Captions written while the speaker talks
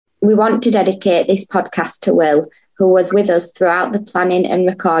We want to dedicate this podcast to Will, who was with us throughout the planning and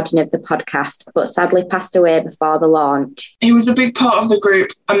recording of the podcast, but sadly passed away before the launch. He was a big part of the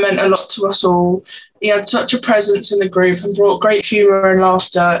group and meant a lot to us all. He had such a presence in the group and brought great humour and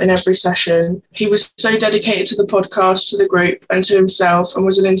laughter in every session. He was so dedicated to the podcast, to the group and to himself, and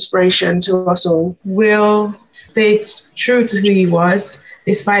was an inspiration to us all. Will stayed true to who he was,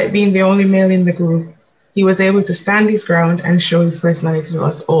 despite being the only male in the group. He was able to stand his ground and show his personality to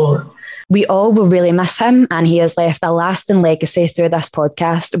us all. We all will really miss him, and he has left a lasting legacy through this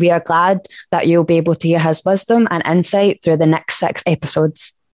podcast. We are glad that you'll be able to hear his wisdom and insight through the next 6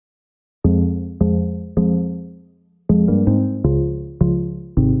 episodes.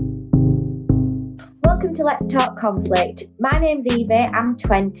 Welcome to Let's Talk Conflict. My name's Evie, I'm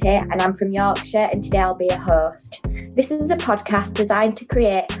 20 and I'm from Yorkshire, and today I'll be a host. This is a podcast designed to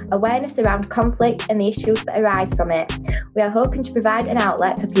create awareness around conflict and the issues that arise from it. We are hoping to provide an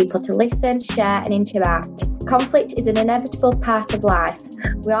outlet for people to listen, share and interact. Conflict is an inevitable part of life.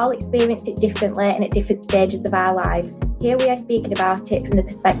 We all experience it differently and at different stages of our lives. Here we are speaking about it from the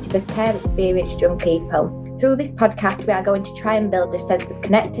perspective of care-experienced young people. Through this podcast, we are going to try and build a sense of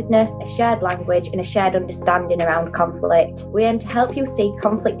connectedness, a shared language and a shared understanding around conflict. We aim to help you see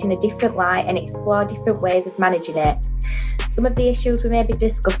conflict in a different light and explore different ways of managing it. Some of the issues we may be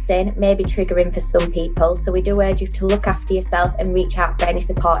discussing may be triggering for some people, so we do urge you to look after yourself and reach out for any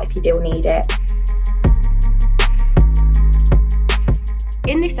support if you do need it.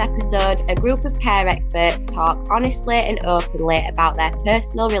 In this episode, a group of care experts talk honestly and openly about their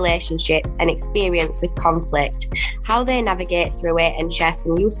personal relationships and experience with conflict, how they navigate through it and share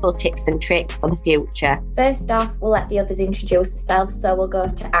some useful tips and tricks for the future. First off, we'll let the others introduce themselves, so we'll go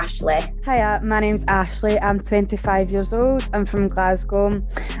to Ashley. Hiya, my name's Ashley. I'm 25 years old. I'm from Glasgow.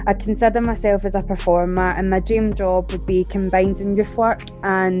 I consider myself as a performer, and my dream job would be combining youth work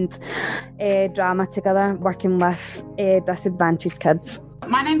and drama together, working with disadvantaged kids.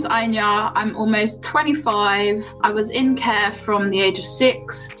 My name's Anya. I'm almost 25. I was in care from the age of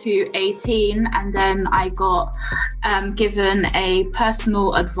 6 to 18, and then I got given a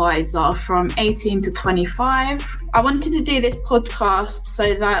personal advisor from 18 to 25. I wanted to do this podcast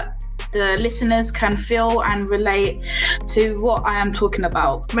so that the listeners can feel and relate to what I am talking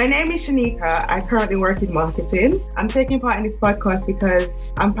about. My name is Shanika. I currently work in marketing. I'm taking part in this podcast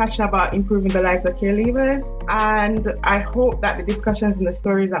because I'm passionate about improving the lives of care leavers, and I hope that the discussions and the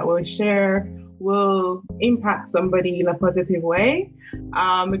stories that we'll share will impact somebody in a positive way,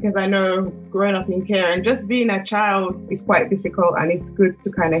 because I know growing up in care and just being a child is quite difficult, and it's good to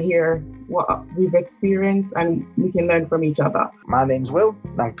kind of hear what we've experienced and we can learn from each other. My name's Will.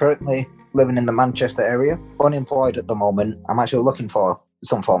 I'm currently living in the Manchester area, unemployed at the moment. I'm actually looking for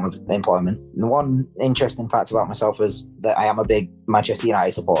some form of employment. And one interesting fact about myself is that I am a big Manchester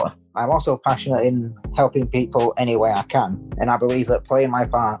United supporter. I'm also passionate in helping people any way I can, and I believe that playing my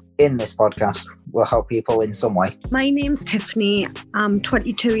part in this podcast will help people in some way. My name's Tiffany. I'm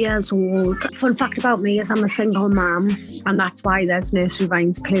 22 years old. Fun fact about me is I'm a single mum, and that's why there's nursery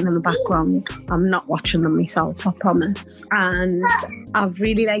rhymes playing in the background. I'm not watching them myself, I promise. And I've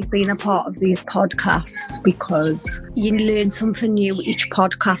really liked being a part of these podcasts because you learn something new each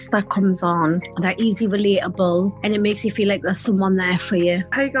podcast that comes on. They're easy, relatable, and it makes you feel like there's someone there for you.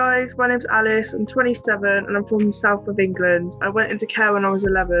 Hey guys, my name's Alice. I'm 27 and I'm from the south of England. I went into care when I was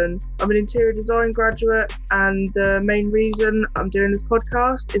 11. I'm an interior design graduate, and the main reason I'm doing this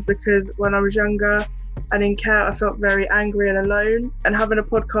podcast is because when I was younger and in care, I felt very angry and alone, and having a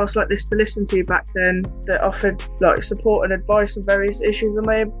podcast like this to listen to back then that offered like support and advice on various issues I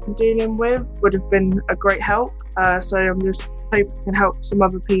may have been dealing with would have been a great help. So I'm just hoping I can help some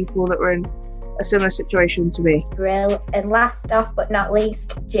other people that were in a similar situation to me. Brill. And last off but not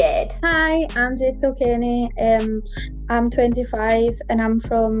least, Jade. Hi, I'm Jade Kilkenny. I'm 25 and I'm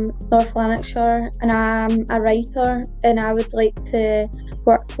from North Lanarkshire, and I'm a writer, and I would like to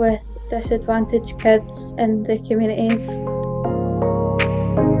work with disadvantaged kids in the communities.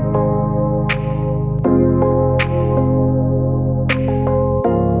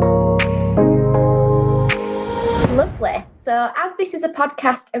 Lovely. So as this is a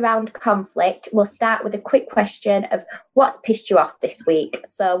podcast around conflict, we'll start with a quick question of what's pissed you off this week.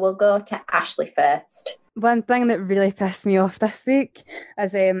 So we'll go to Ashley first. One thing that really pissed me off this week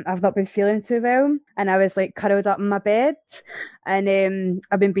is I've not been feeling too well, and I was like curled up in my bed, and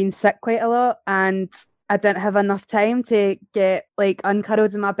I've been being sick quite a lot, and I didn't have enough time to get like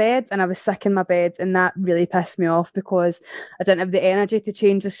uncurled in my bed, and I was sick in my bed, and that really pissed me off because I didn't have the energy to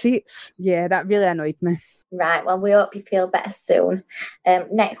change the sheets. Yeah, that really annoyed me. Right, well, we hope you feel better soon.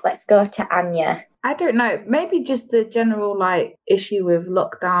 Next, let's go to Anya. I don't know, maybe just the general like issue with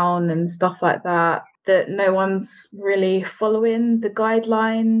lockdown and stuff like that no one's really following the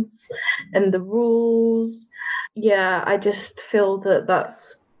guidelines and the rules. Yeah, I just feel that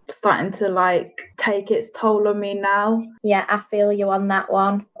that's starting to like take its toll on me now. Yeah, I feel you on that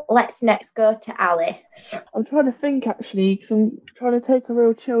one. Let's next go to Alice. I'm trying to think actually, because I'm trying to take a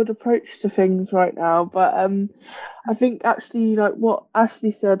real chilled approach to things right now. But I think actually, like what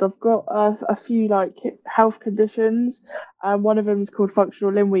Ashley said, I've got a few like health conditions. One of them is called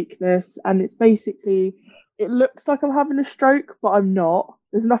functional limb weakness, and it's basically, it looks like I'm having a stroke, but I'm not.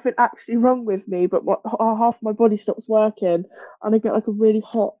 There's nothing actually wrong with me, but half my body stops working, and I get like a really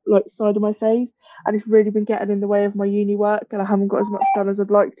hot like side of my face, and it's really been getting in the way of my uni work, and I haven't got as much done as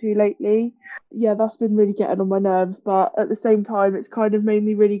I'd like to lately. Yeah, that's been really getting on my nerves, but at the same time, it's kind of made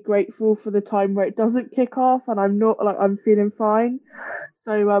me really grateful for the time where it doesn't kick off, and I'm feeling fine.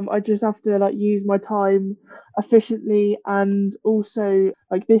 So I just have to like use my time efficiently, and also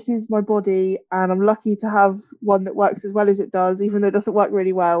like this is my body, and I'm lucky to have one that works as well as it does, even though it doesn't work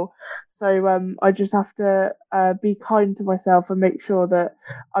really well. So I just have to be kind to myself and make sure that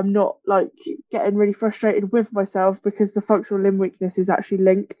I'm not like getting really frustrated with myself, because the functional limb weakness is actually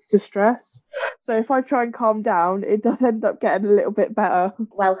linked to stress. So if I try and calm down, it does end up getting a little bit better.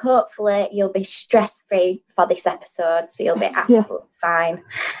 Well, hopefully you'll be stress-free for this episode, so you'll be absolutely fine.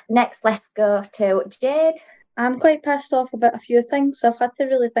 Next, let's go to Jade. I'm quite pissed off about a few things, so I've had to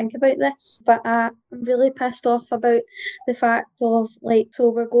really think about this. But I'm really pissed off about the fact of, like, so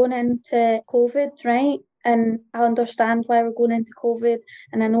we're going into COVID, right? And I understand why we're going into COVID,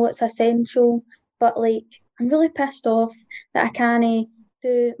 and I know it's essential, but, like, I'm really pissed off that I can't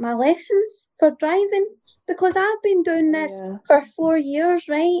do my lessons for driving, because I've been doing this for 4 years,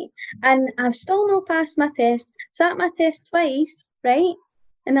 right? And I've still not passed my test. Sat my test twice, right?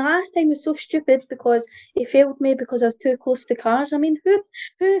 And the last time was so stupid because he failed me because I was too close to cars. I mean,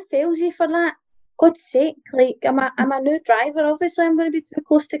 who fails you for that? God's sake, like, I'm a new driver. Obviously, I'm going to be too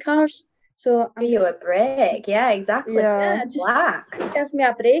close to cars. So give you a break. Yeah, exactly. Yeah, just give me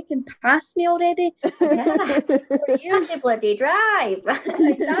a break and pass me already. Yeah, 4 years to bloody drive.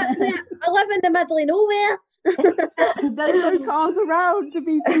 Exactly. I live in the middle of nowhere. There's no cars around to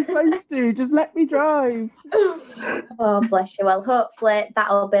be too close to. Just let me drive. Oh, bless you. Well, hopefully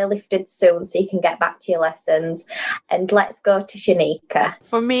that'll be lifted soon so you can get back to your lessons. And let's go to Shanika.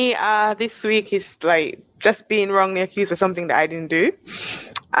 For me, this week is like just being wrongly accused for something that I didn't do,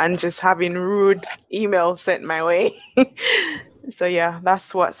 and just having rude emails sent my way. So yeah,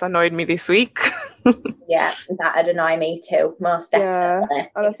 that's what's annoyed me this week. Yeah, that'd annoy me too, most definitely. Yeah,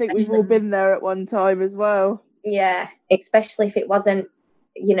 and I think we've all been there at one time as well. Yeah, especially if it wasn't,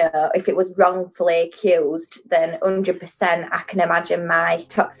 if it was wrongfully accused, then 100% I can imagine my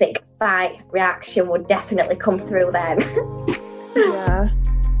toxic fight reaction would definitely come through then. Yeah.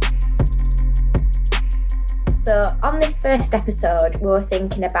 So on this first episode, we were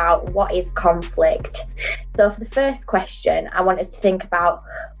thinking about what is conflict. So for the first question, I want us to think about,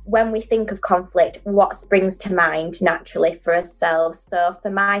 when we think of conflict, what springs to mind naturally for ourselves. So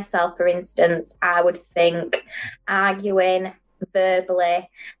for myself, for instance, I would think arguing verbally,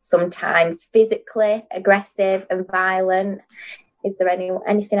 sometimes physically aggressive and violent. Is there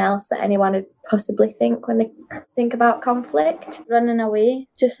anything else that anyone would possibly think when they think about conflict? Running away,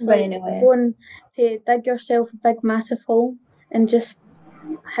 just running away. Going to dig yourself a big massive hole and just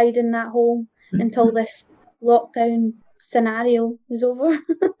hide in that hole until this lockdown scenario is over.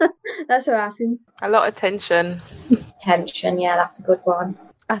 That's how I feel. A lot of tension. Tension, yeah, that's a good one.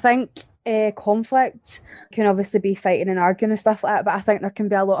 I think conflict can obviously be fighting and arguing and stuff like that, but I think there can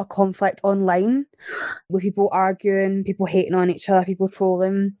be a lot of conflict online with people arguing, people hating on each other, people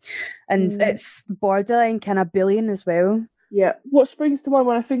trolling, and it's borderline kind of bullying as well. Yeah, what springs to mind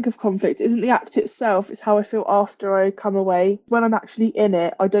when I think of conflict isn't the act itself, it's how I feel after I come away. When I'm actually in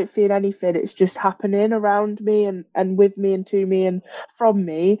it, I don't feel anything, it's just happening around me and with me and to me and from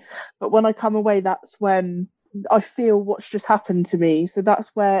me. But when I come away, that's when I feel what's just happened to me. So that's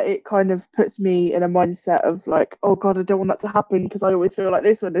where it kind of puts me in a mindset of like, oh God, I don't want that to happen, because I always feel like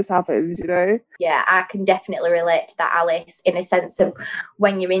this when this happens, Yeah, I can definitely relate to that, Alice, in a sense of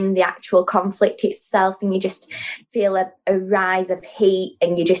when you're in the actual conflict itself and you just feel a rise of heat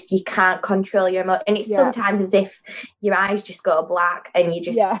and you can't control your emotions. And it's sometimes as if your eyes just go black and you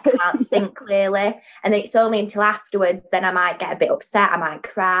just can't think clearly. And then it's only until afterwards then I might get a bit upset, I might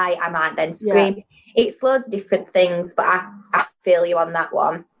cry, I might then scream. Yeah. It's loads of different things, but I feel you on that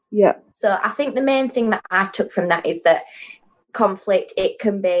one. Yeah. So I think the main thing that I took from that is that conflict, it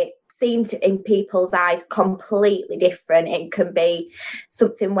can be seen in people's eyes completely different. It can be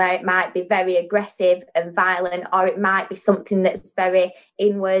something where it might be very aggressive and violent, or it might be something that's very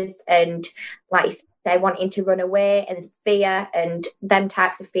inwards and, like they're wanting to run away, and fear and them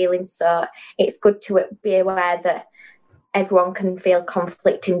types of feelings. So it's good to be aware that everyone can feel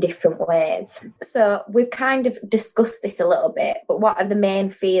conflict in different ways. So we've kind of discussed this a little bit, but what are the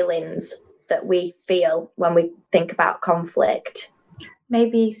main feelings that we feel when we think about conflict?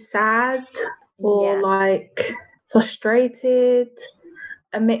 Maybe sad or like frustrated,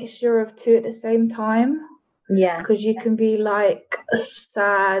 a mixture of two at the same time. Yeah. Because you can be like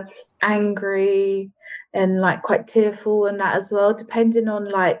sad, angry, and like quite tearful and that as well, depending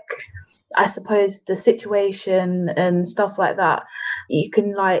on like, I suppose, the situation and stuff like that. You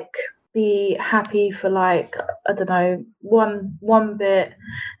can like be happy for like, I don't know, one bit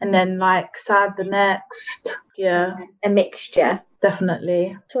and then like sad the next. Yeah. A mixture.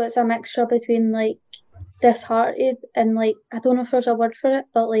 Definitely. So it's a mixture between like disheartened and like, I don't know if there's a word for it,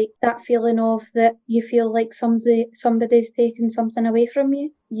 but like that feeling of that you feel like somebody's taking something away from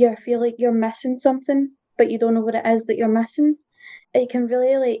you. You feel like you're missing something, but you don't know what it is that you're missing. It can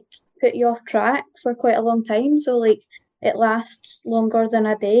really like put you off track for quite a long time. So like it lasts longer than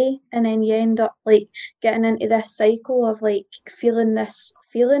a day, and then you end up like getting into this cycle of like feeling this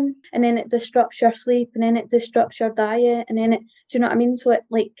feeling, and then it disrupts your sleep, and then it disrupts your diet, and then it, do you know what I mean? So it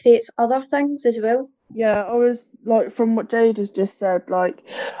like creates other things as well. Yeah, I was like, from what Jade has just said, like,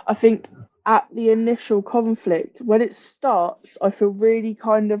 I think at the initial conflict, when it starts, I feel really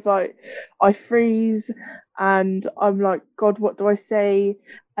kind of like, I freeze and I'm like, God, what do I say?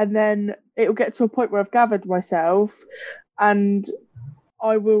 And then it'll get to a point where I've gathered myself and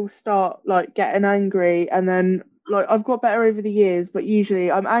I will start like getting angry, and then like I've got better over the years, but usually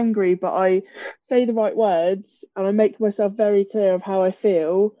I'm angry, but I say the right words and I make myself very clear of how I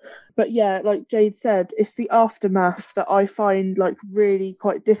feel. But yeah, like Jade said, it's the aftermath that I find like really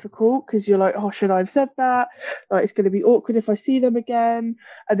quite difficult, because you're like, oh, should I have said that? Like, it's going to be awkward if I see them again.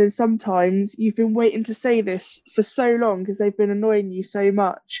 And then sometimes you've been waiting to say this for so long because they've been annoying you so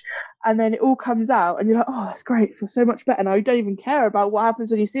much. And then it all comes out and you're like, oh, that's great. I feel so much better now. You don't even care about what happens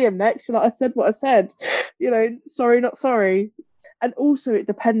when you see them next. You're like, I said what I said. You know, sorry, not sorry. And also it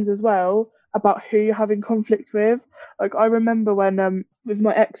depends as well about who you're having conflict with. Like, I remember when with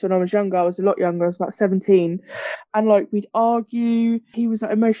my ex when I was younger, I was a lot younger, I was about 17, and like we'd argue. He was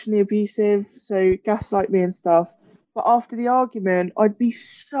like emotionally abusive, so gaslight me and stuff. But after the argument, I'd be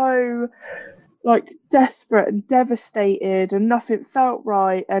so like desperate and devastated, and nothing felt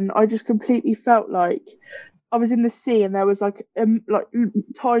right, and I just completely felt like I was in the sea and there was like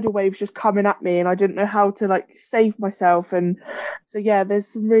tidal waves just coming at me, and I didn't know how to like save myself. And so yeah, there's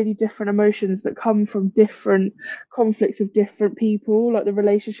some really different emotions that come from different conflicts with different people. Like the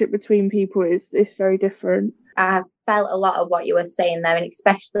relationship between people is very different. I felt a lot of what you were saying there, and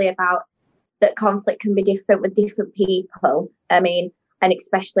especially about that conflict can be different with different people. I mean, and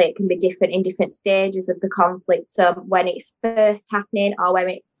especially it can be different in different stages of the conflict. So when it's first happening, or where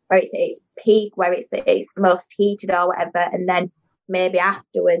it's its peak, where it's most heated or whatever, and then maybe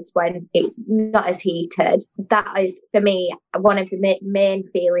afterwards when it's not as heated. That is, for me, one of the main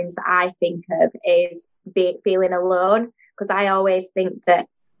feelings that I think of is feeling alone, because I always think that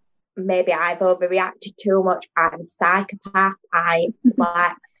maybe I've overreacted too much. I'm a psychopath.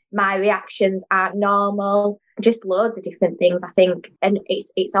 Like my reactions aren't normal. Just loads of different things, I think. And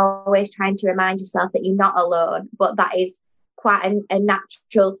it's always trying to remind yourself that you're not alone, but that is quite a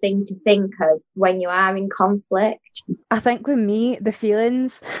natural thing to think of when you are in conflict. I think with me, the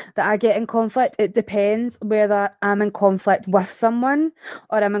feelings that I get in conflict, it depends whether I'm in conflict with someone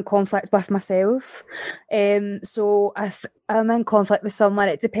or I'm in conflict with myself. So if I'm in conflict with someone,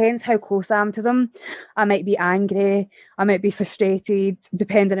 it depends how close I am to them. I might be angry, I might be frustrated,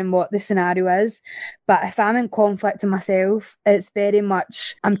 depending on what the scenario is. But if I'm in conflict with myself, it's very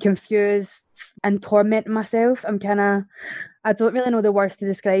much I'm confused and tormenting myself. I don't really know the words to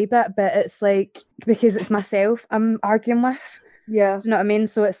describe it, but it's like, because it's myself I'm arguing with. Yeah. Do you know what I mean?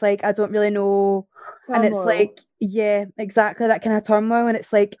 So it's like, I don't really know. Turmoil. And it's like, yeah, exactly, that kind of turmoil. And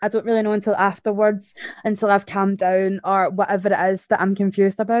it's like, I don't really know until afterwards, until I've calmed down or whatever it is that I'm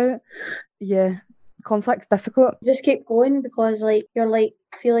confused about. Yeah. Conflict's difficult. Just keep going, because like you're like,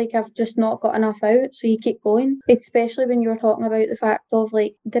 I feel like I've just not got enough out, so you keep going. Especially when you're talking about the fact of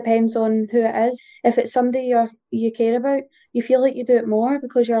like, depends on who it is. If it's somebody you care about, you feel like you do it more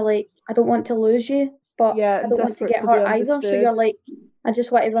because you're like, I don't want to lose you, but I don't want to get hurt either. So you're like, I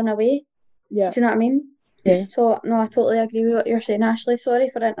just want to run away. Yeah. Do you know what I mean? Yeah. So no, I totally agree with what you're saying, Ashley. Sorry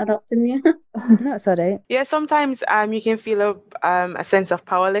for interrupting you. No, it's all right. Yeah, sometimes you can feel a sense of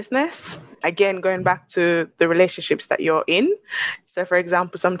powerlessness. Again, going back to the relationships that you're in. So, for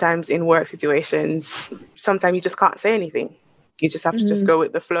example, sometimes in work situations, sometimes you just can't say anything. You just have to just go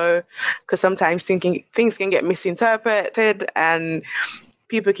with the flow, because sometimes things can get misinterpreted and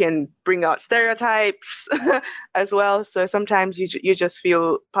people can bring out stereotypes as well. So sometimes you just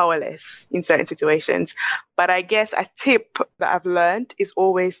feel powerless in certain situations. But I guess a tip that I've learned is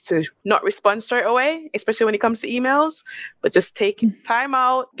always to not respond straight away, especially when it comes to emails, but just take time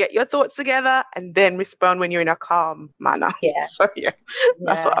out, get your thoughts together, and then respond when you're in a calm manner. Yeah. So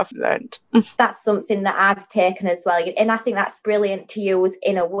that's what I've learned. That's something that I've taken as well. And I think that's brilliant to use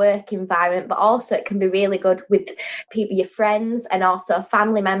in a work environment, but also it can be really good with people, your friends, and also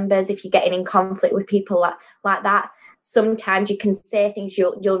family members. If you're getting in conflict with people like that, sometimes you can say things,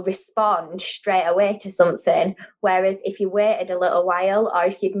 you'll respond straight away to something, whereas if you waited a little while, or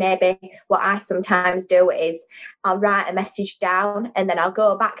if you'd maybe, what I sometimes do is I'll write a message down and then I'll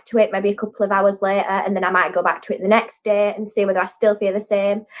go back to it maybe a couple of hours later, and then I might go back to it the next day and see whether I still feel the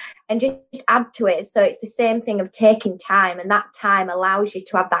same, and just add to it. So it's the same thing of taking time, and that time allows you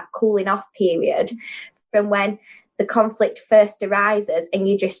to have that cooling off period from when the conflict first arises and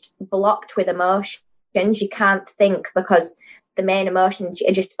you're just blocked with emotion. You can't think because the main emotions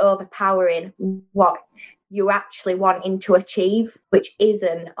are just overpowering what you're actually wanting to achieve, which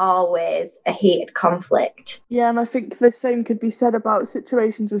isn't always a heated conflict. Yeah, and I think the same could be said about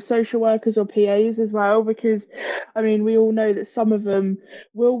situations with social workers or PAs as well, because, I mean, we all know that some of them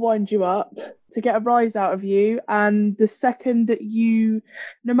will wind you up to get a rise out of you, and the second that you,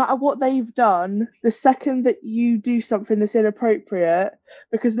 no matter what they've done, the second that you do something that's inappropriate,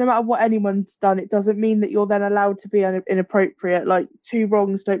 because no matter what anyone's done, it doesn't mean that you're then allowed to be inappropriate. Like, two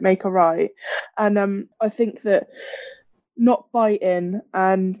wrongs don't make a right. And I think that not biting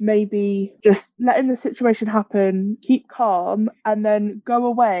and maybe just letting the situation happen, keep calm, and then go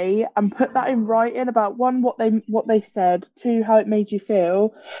away and put that in writing about, one, what they said, two, how it made you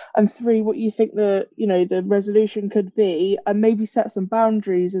feel, and three, what you think the resolution could be, and maybe set some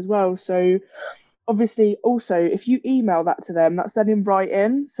boundaries as well. So obviously, also, if you email that to them, that's then in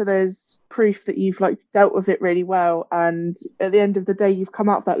writing, so there's proof that you've dealt with it really well, and at the end of the day you've come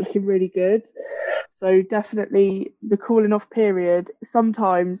out of that looking really good. So definitely the cooling off period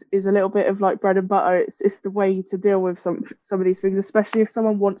sometimes is a little bit of bread and butter. It's the way to deal with some of these things, especially if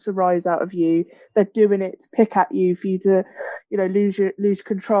someone wants a rise out of you. They're doing it to pick at you, for you to lose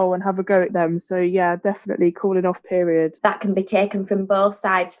control and have a go at them. So yeah, definitely cooling off period. That can be taken from both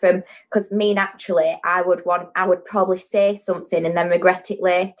sides, because me naturally I would probably say something and then regret it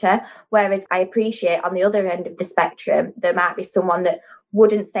later, whereas I appreciate on the other end of the spectrum there might be someone that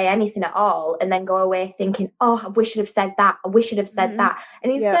wouldn't say anything at all and then go away thinking, oh, I wish I'd have said that, I wish I'd have said that.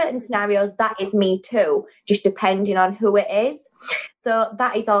 And in certain scenarios that is me too, just depending on who it is. So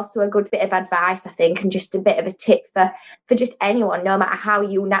that is also a good bit of advice, I think, and just a bit of a tip for just anyone, no matter how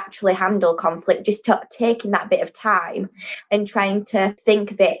you naturally handle conflict, just taking that bit of time and trying to think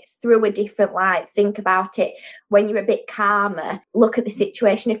of it through a different light. Think about it when you're a bit calmer. Look at the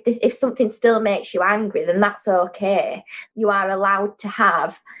situation. If something still makes you angry, then that's okay. You are allowed to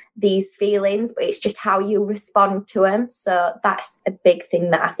have these feelings, but it's just how you respond to them. So that's a big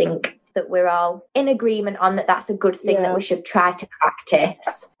thing that I think that we're all in agreement on, that's a good thing that we should try to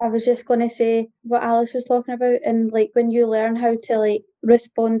practice. I was just going to say what Alice was talking about, and when you learn how to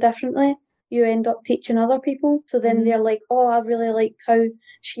respond differently, you end up teaching other people. So then they're like, oh, I really liked how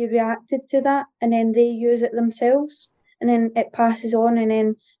she reacted to that, and then they use it themselves, and then it passes on. And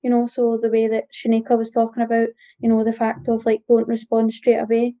then so the way that Shanika was talking about, the fact of don't respond straight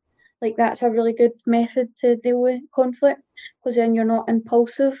away, that's a really good method to deal with conflict, because then you're not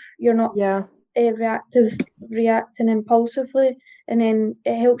impulsive, you're not reacting impulsively, and then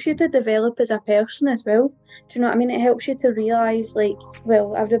it helps you to develop as a person as well. Do you know what I mean? It helps you to realise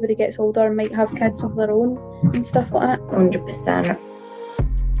everybody gets older and might have kids of their own and stuff like that. 100%.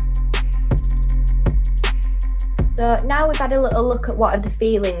 So now we've had a little look at what are the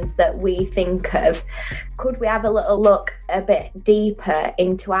feelings that we think of, could we have a little look a bit deeper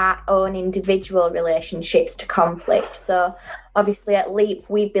into our own individual relationships to conflict? So obviously at LEAP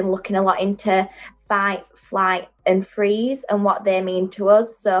we've been looking a lot into fight, flight and freeze and what they mean to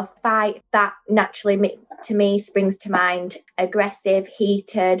us. So fight, that naturally to me springs to mind aggressive,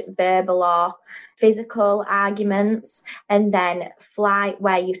 heated, verbal or physical arguments, and then flight,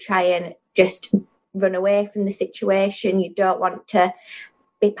 where you try and just run away from the situation. You don't want to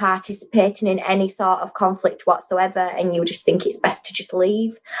be participating in any sort of conflict whatsoever, and you just think it's best to just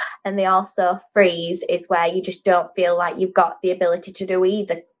leave. And they also freeze is where you just don't feel like you've got the ability to do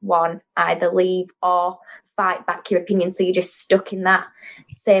either leave or fight back your opinion, so you're just stuck in that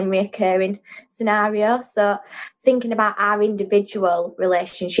same reoccurring scenario. So thinking about our individual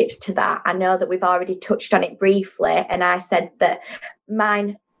relationships to that, I know that we've already touched on it briefly, and I said that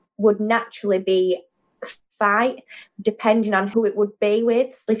mine would naturally be fight, depending on who it would be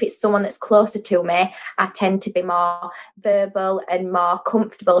with. So if it's someone that's closer to me, I tend to be more verbal and more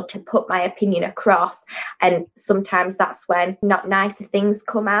comfortable to put my opinion across, and sometimes that's when not nicer things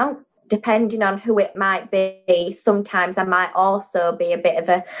come out. Depending on who it might be, sometimes I might also be a bit of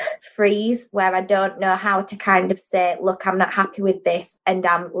a freeze where I don't know how to kind of say, look, I'm not happy with this and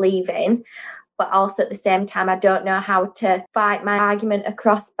I'm leaving. But also at the same time, I don't know how to fight my argument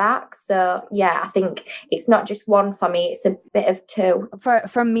across back. So yeah, I think it's not just one for me, it's a bit of two.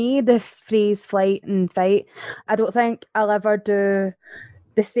 For me, the freeze, flight and fight, I don't think I'll ever do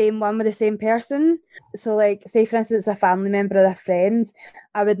the same one with the same person. So like, say for instance, a family member or a friend,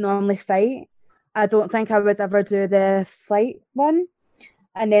 I would normally fight. I don't think I would ever do the flight one.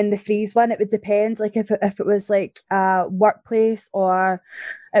 And then the freeze one, it would depend. Like if it was like a workplace or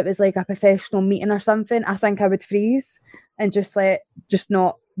it was like a professional meeting or something, I think I would freeze and just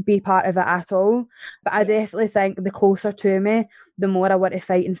not be part of it at all. But I definitely think the closer to me, the more I want to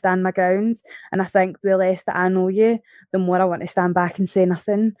fight and stand my ground. And I think the less that I know you, the more I want to stand back and say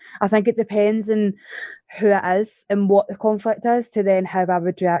nothing. I think it depends on who it is and what the conflict is to then how I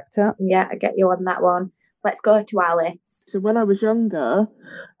would react to it. Yeah, I get you on that one. Let's go to Alice. So when I was younger,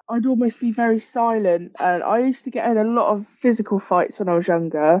 I'd almost be very silent, and I used to get in a lot of physical fights when I was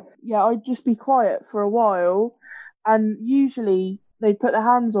younger. Yeah, I'd just be quiet for a while, and usually they'd put their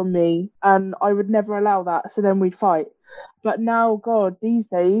hands on me and I would never allow that, so then we'd fight. But now, God, these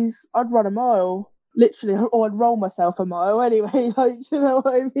days, I'd run a mile, literally, or I'd roll myself a mile anyway, like, you know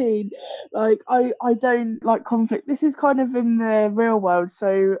what I mean? Like, I don't like conflict. This is kind of in the real world,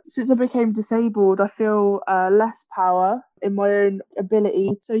 so since I became disabled, I feel less power in my own ability.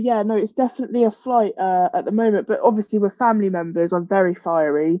 So yeah, no, it's definitely a flight at the moment, but obviously with family members, I'm very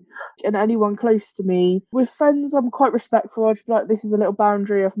fiery, and anyone close to me. With friends, I'm quite respectful. I'd be like, this is a little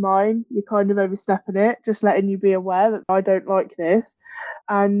boundary of mine, you're kind of overstepping it, just letting you be aware that I don't like this.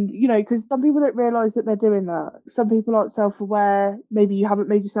 And, you know, because some people don't realise that they're doing that. Some people aren't self-aware. Maybe you haven't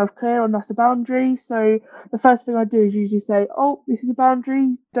made yourself clear on that's a boundary. So the first thing I do is usually say, oh, this is a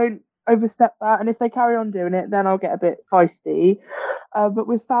boundary, don't overstep that. And if they carry on doing it, then I'll get a bit feisty. But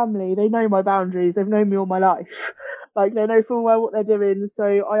with family, they know my boundaries. They've known me all my life. Like, they know full well what they're doing. So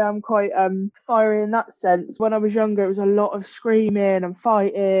I am quite fiery in that sense. When I was younger, it was a lot of screaming and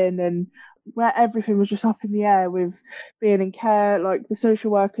fighting, and where everything was just up in the air with being in care. Like, the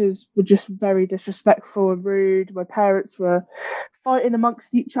social workers were just very disrespectful and rude. My parents were fighting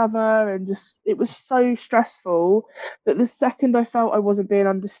amongst each other, and just, it was so stressful that the second I felt I wasn't being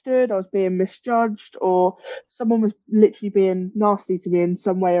understood, I was being misjudged, or someone was literally being nasty to me in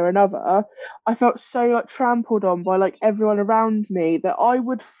some way or another, I felt so like trampled on by like everyone around me that I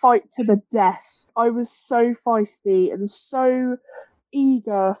would fight to the death. I was so feisty and so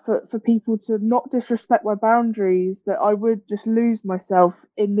eager for people to not disrespect my boundaries that I would just lose myself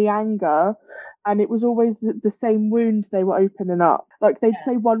in the anger, and it was always the same wound they were opening up. Like, they'd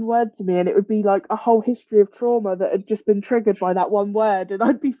say one word to me and it would be like a whole history of trauma that had just been triggered by that one word, and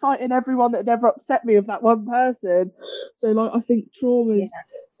I'd be fighting everyone that had ever upset me of that one person. So like, I think trauma is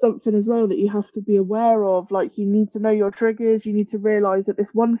something as well that you have to be aware of. Like, you need to know your triggers. You need to realise that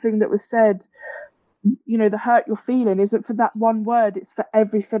this one thing that was said, you know, the hurt you're feeling isn't for that one word, it's for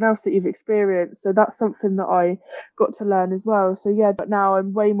everything else that you've experienced. So that's something that I got to learn as well. So yeah, but now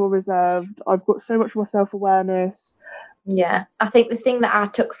I'm way more reserved. I've got so much more self-awareness. Yeah, I think the thing that I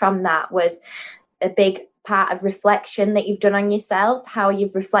took from that was a big part of reflection that you've done on yourself, how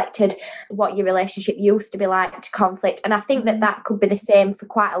you've reflected what your relationship used to be like to conflict. And I think that could be the same for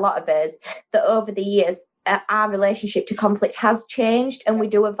quite a lot of us, that over the years our relationship to conflict has changed, and we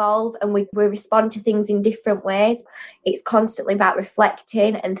do evolve, and we respond to things in different ways. It's constantly about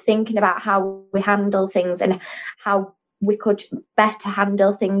reflecting and thinking about how we handle things and how we could better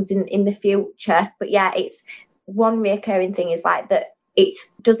handle things in the future. But yeah, it's one reoccurring thing is like that it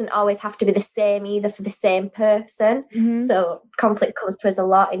doesn't always have to be the same either for the same person. So conflict comes to us a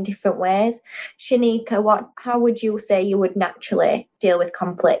lot in different ways. Shanika, how would you say you would naturally deal with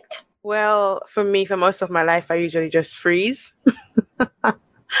conflict? Well, for me, for most of my life, I usually just freeze.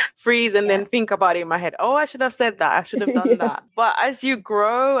 freeze and then think about it in my head. Oh, I should have said that. I should have done that. But as you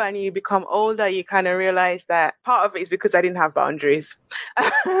grow and you become older, you kind of realize that part of it is because I didn't have boundaries.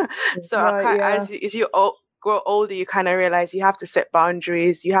 So as you grow older, you kind of realize you have to set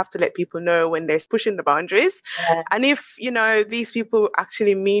boundaries. You have to let people know when they're pushing the boundaries. Yeah. And if, these people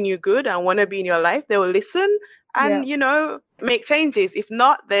actually mean you good and want to be in your life, they will listen and, make changes. If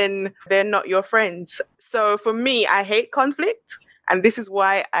not, then they're not your friends. So for me, I hate conflict. And this is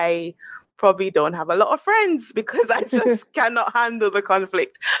why I probably don't have a lot of friends, because I just cannot handle the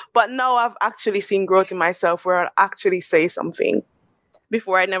conflict. But now I've actually seen growth in myself where I'll actually say something.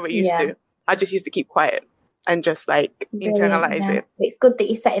 Before I never used to. I just used to keep quiet and just internalize it. It's good that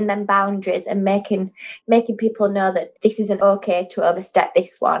you're setting them boundaries and making people know that this isn't okay to overstep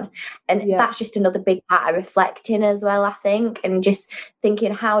this one. And that's just another big part of reflecting as well, I think, and just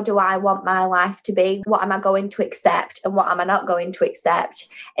thinking, how do I want my life to be? What am I going to accept and what am I not going to accept?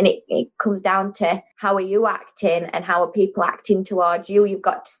 And it comes down to, how are you acting and how are people acting towards you? You've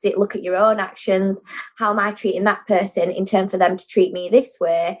got to look at your own actions. How am I treating that person in turn for them to treat me this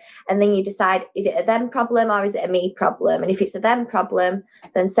way? And then you decide, is it a them problem or is it a me problem? And if it's a them problem,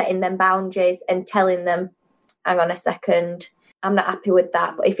 then setting them boundaries and telling them, hang on a second, I'm not happy with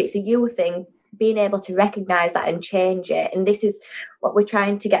that. But if it's a you thing, being able to recognise that and change it. And this is what we're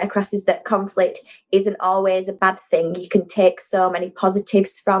trying to get across, is that conflict isn't always a bad thing. You can take so many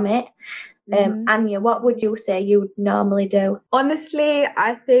positives from it. Anya, what would you say you would normally do? Honestly,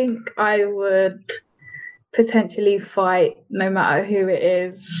 I think I would potentially fight no matter who it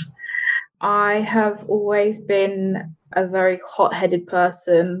is. I have always been a very hot-headed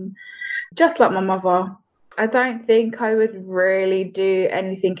person, just like my mother. I don't think I would really do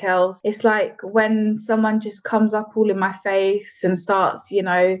anything else. It's like when someone just comes up all in my face and starts,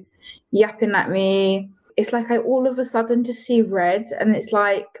 yapping at me, it's like I all of a sudden just see red, and it's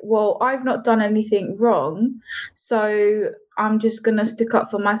like, well, I've not done anything wrong, so I'm just going to stick up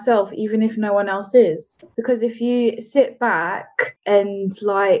for myself, even if no one else is. Because if you sit back and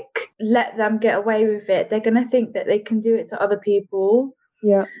let them get away with it, they're going to think that they can do it to other people.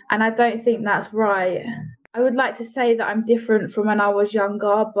 Yeah. And I don't think that's right. I would like to say that I'm different from when I was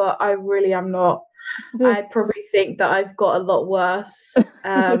younger, but I really am not. I probably think that I've got a lot worse.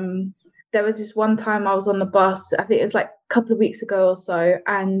 There was this one time I was on the bus, I think it was like a couple of weeks ago or so,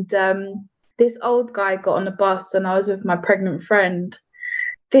 and this old guy got on the bus and I was with my pregnant friend.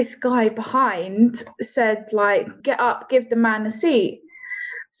 This guy behind said, get up, give the man a seat.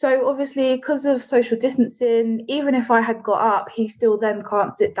 So obviously, because of social distancing, even if I had got up, he still then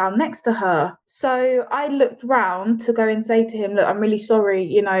can't sit down next to her. So I looked round to go and say to him, look, I'm really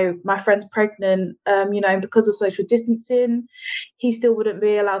sorry, my friend's pregnant, because of social distancing, he still wouldn't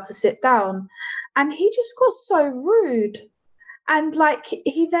be allowed to sit down. And he just got so rude. And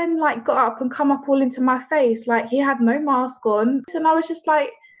he then got up and come up all into my face, he had no mask on. And I was just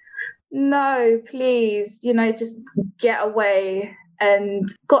like, no, please, just get away.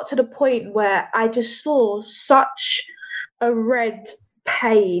 And got to the point where I just saw such a red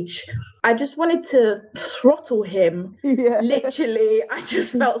page. I just wanted to throttle him. Yeah. Literally, I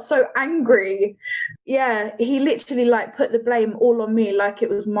just felt so angry. Yeah, he literally put the blame all on me, like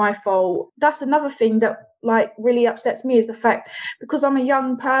it was my fault. That's another thing that really upsets me, is the fact, because I'm a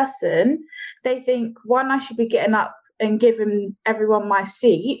young person, they think, one, I should be getting up and giving everyone my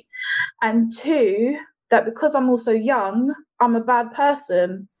seat, and two, that because I'm also young, I'm a bad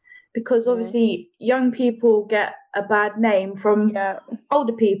person, because obviously young people get a bad name from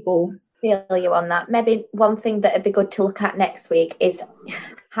older people. Feel you on that. Maybe one thing that would be good to look at next week is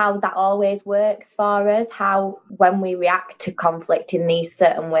how that always works for us, how when we react to conflict in these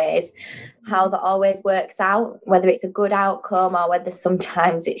certain ways, how that always works out, whether it's a good outcome or whether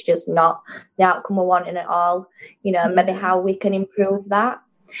sometimes it's just not the outcome we're wanting at all, maybe how we can improve that.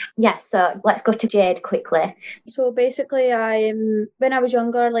 Yeah, so let's go to Jade quickly. So basically, when I was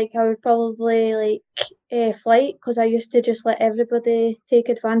younger, I would probably flight, because I used to just let everybody take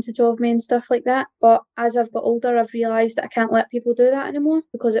advantage of me and stuff like that. But as I've got older, I've realised that I can't let people do that anymore,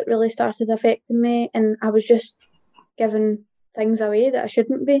 because it really started affecting me, and I was just giving things away that I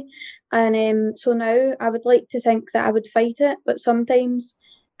shouldn't be. And so now I would like to think that I would fight it, but sometimes,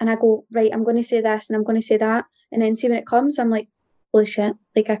 and I go, right, I'm going to say this and I'm going to say that, and then see when it comes, I'm like, holy shit,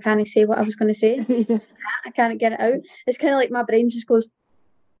 I can't say what I was going to say. I can't get it out. It's kind of like my brain just goes,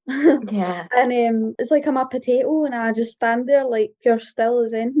 yeah. And it's like I'm a potato and I just stand there pure still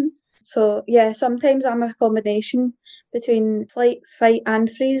as anything. So yeah, sometimes I'm a combination between flight, fight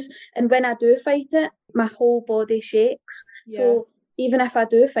and freeze. And when I do fight it, my whole body shakes. Yeah. So even if I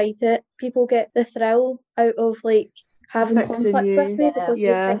do fight it, people get the thrill out of having Affecting conflict you. with me because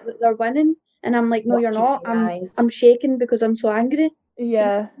they think that they're winning, and I'm like, no, you're not. I'm shaking because I'm so angry.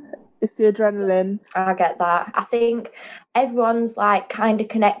 Yeah, it's the adrenaline. I get that. I think everyone's like kind of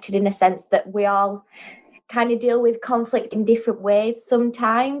connected in a sense that we all kind of deal with conflict in different ways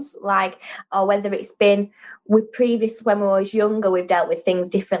sometimes, like, or whether it's been with previous when we was younger, we've dealt with things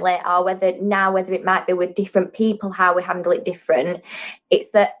differently, or whether it might be with different people, how we handle it different.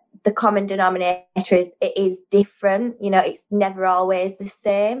 It's that the common denominator is it is different, you know, it's never always the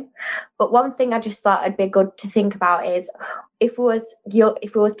same. But one thing I just thought it'd be good to think about is if we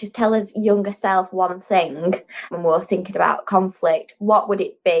was to tell us younger self one thing when we were thinking about conflict, what would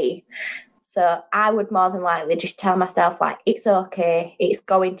it be? So I would more than likely just tell myself, like, it's okay, it's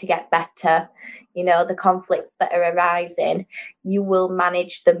going to get better. You know, the conflicts that are arising, you will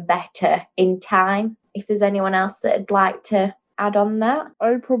manage them better in time. If there's anyone else that'd like to add on that?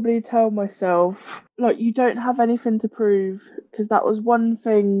 I'd probably tell myself, like, you don't have anything to prove, because that was one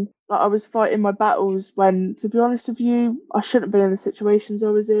thing. Like, I was fighting my battles when, to be honest with you, I shouldn't have been in the situations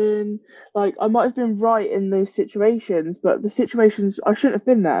I was in. Like, I might have been right in those situations, but the situations, I shouldn't have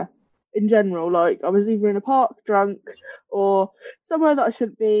been there. In general, like, I was either in a park drunk or somewhere that I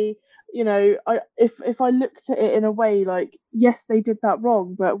shouldn't be. You know, if I looked at it in a way like, yes, they did that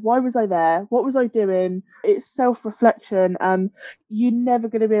wrong, but why was I there? What was I doing? It's self-reflection, and you're never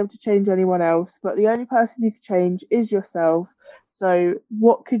going to be able to change anyone else, but the only person you can change is yourself. So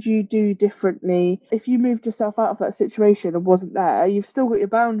what could you do differently? If you moved yourself out of that situation and wasn't there, you've still got your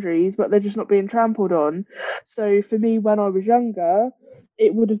boundaries, but they're just not being trampled on. So for me, when I was younger,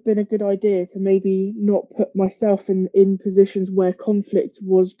 it would have been a good idea to maybe not put myself in positions where conflict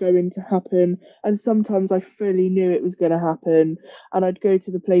was going to happen. And sometimes I fully knew it was going to happen. And I'd go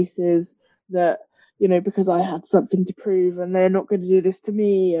to the places that, you know, because I had something to prove and they're not going to do this to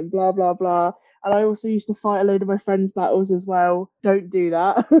me and blah, blah, blah. And I also used to fight a load of my friends' battles as well. Don't do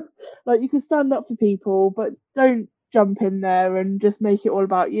that. Like, you can stand up for people, but don't jump in there and just make it all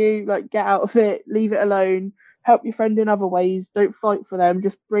about you. Like, get out of it, leave it alone. Help your friend in other ways. Don't fight for them.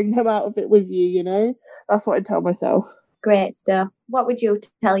 Just bring them out of it with you, you know? That's what I'd tell myself. Great stuff. What would you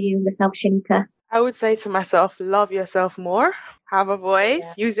tell yourself, Shinka? I would say to myself, love yourself more, have a voice,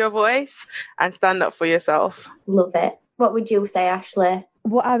 use your voice, and stand up for yourself. Love it. What would you say, Ashley?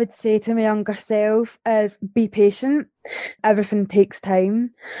 What I would say to my younger self is be patient. Everything takes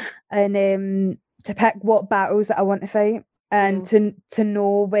time. And to pick what battles that I want to fight. And to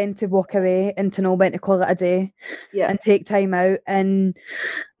know when to walk away and to know when to call it a day and take time out. And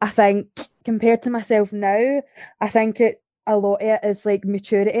I think compared to myself now, I think a lot of it is like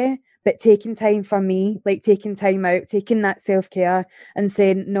maturity, but taking time for me, like taking time out, taking that self-care and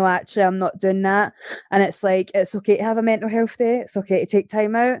saying, no, actually, I'm not doing that. And it's like, it's okay to have a mental health day. It's okay to take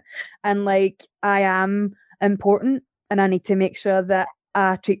time out. And like, I am important and I need to make sure that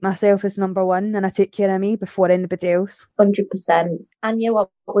I treat myself as number one and I take care of me before anybody else. 100%. Anya, what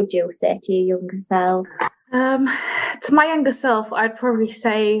would you say to your younger self? To my younger self, I'd probably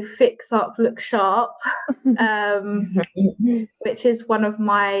say fix up, look sharp, which is one of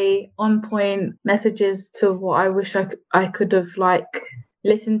my on-point messages to what I wish I could have like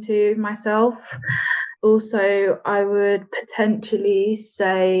listened to myself. Also, I would potentially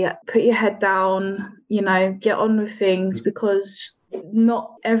say put your head down, you know, get on with things, because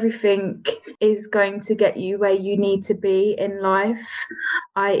not everything is going to get you where you need to be in life,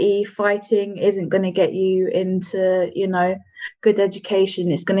 i.e. fighting isn't going to get you into, you know, good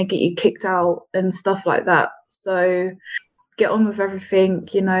education. It's going to get you kicked out and stuff like that. So get on with everything,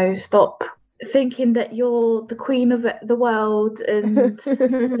 you know, stop thinking that you're the queen of the world and,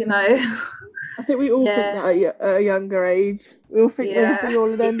 you know... I think we all think that at a younger age. We all think we're the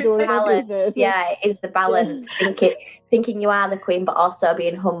all and end all and everything. Yeah, it is the balance. Thinking you are the queen, but also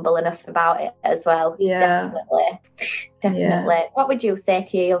being humble enough about it as well. Yeah. Definitely. Yeah. What would you say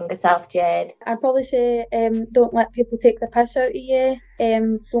to your younger self, Jade? I'd probably say don't let people take the piss out of you.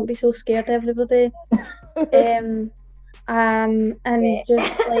 Don't be so scared of everybody. And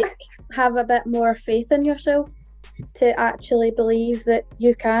just like have a bit more faith in yourself, to actually believe that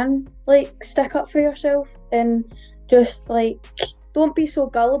you can like stick up for yourself, and just like don't be so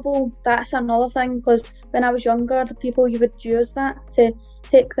gullible. That's another thing, because when I was younger, the people you would use that to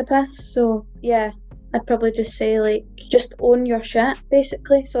take the piss. So yeah, I'd probably just say like just own your shit,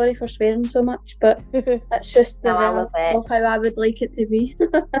 basically. Sorry for swearing so much, but that's just the of how I would like it to be.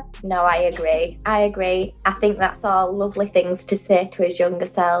 No, I agree. I think that's all lovely things to say to us younger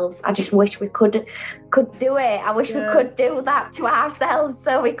selves. I just wish we could do it. I wish we could do that to ourselves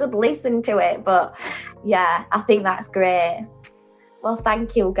so we could listen to it. But yeah, I think that's great. Well,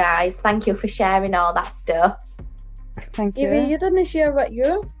 thank you guys. Thank you for sharing all that stuff. Thank you. Evie, you didn't share what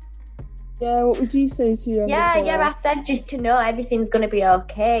you. Yeah, what would you say to your I said just to know everything's going to be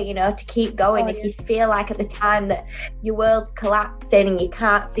okay, you know, to keep going. If you feel like at the time that your world's collapsing and you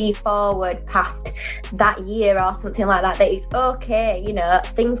can't see forward past that year or something like that, that it's okay, you know,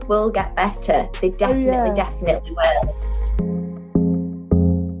 things will get better. They definitely will.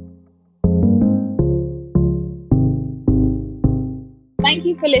 Thank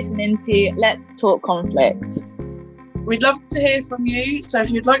you for listening to Let's Talk Conflict. We'd love to hear from you, so if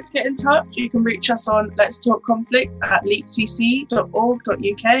you'd like to get in touch, you can reach us on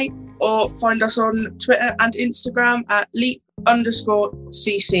letstalkconflict@leapcc.org.uk or find us on Twitter and Instagram at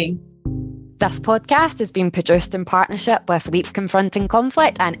leap_cc. This podcast has been produced in partnership with Leap Confronting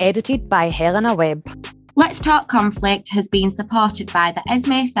Conflict and edited by Helena Webb. Let's Talk Conflict has been supported by the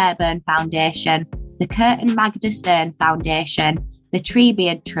Esme Fairbairn Foundation, the Kurt and Magda Stern Foundation, the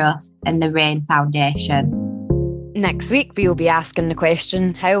Treebeard Trust and the Rain Foundation. Next week, we will be asking the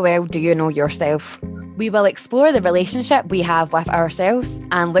question, how well do you know yourself? We will explore the relationship we have with ourselves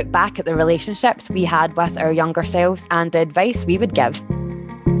and look back at the relationships we had with our younger selves and the advice we would give.